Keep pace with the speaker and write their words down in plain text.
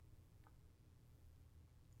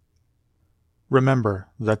Remember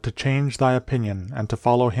that to change thy opinion and to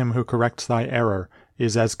follow him who corrects thy error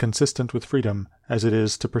is as consistent with freedom as it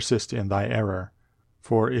is to persist in thy error.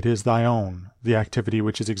 For it is thy own, the activity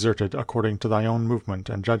which is exerted according to thy own movement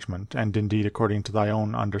and judgment, and indeed according to thy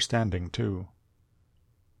own understanding too.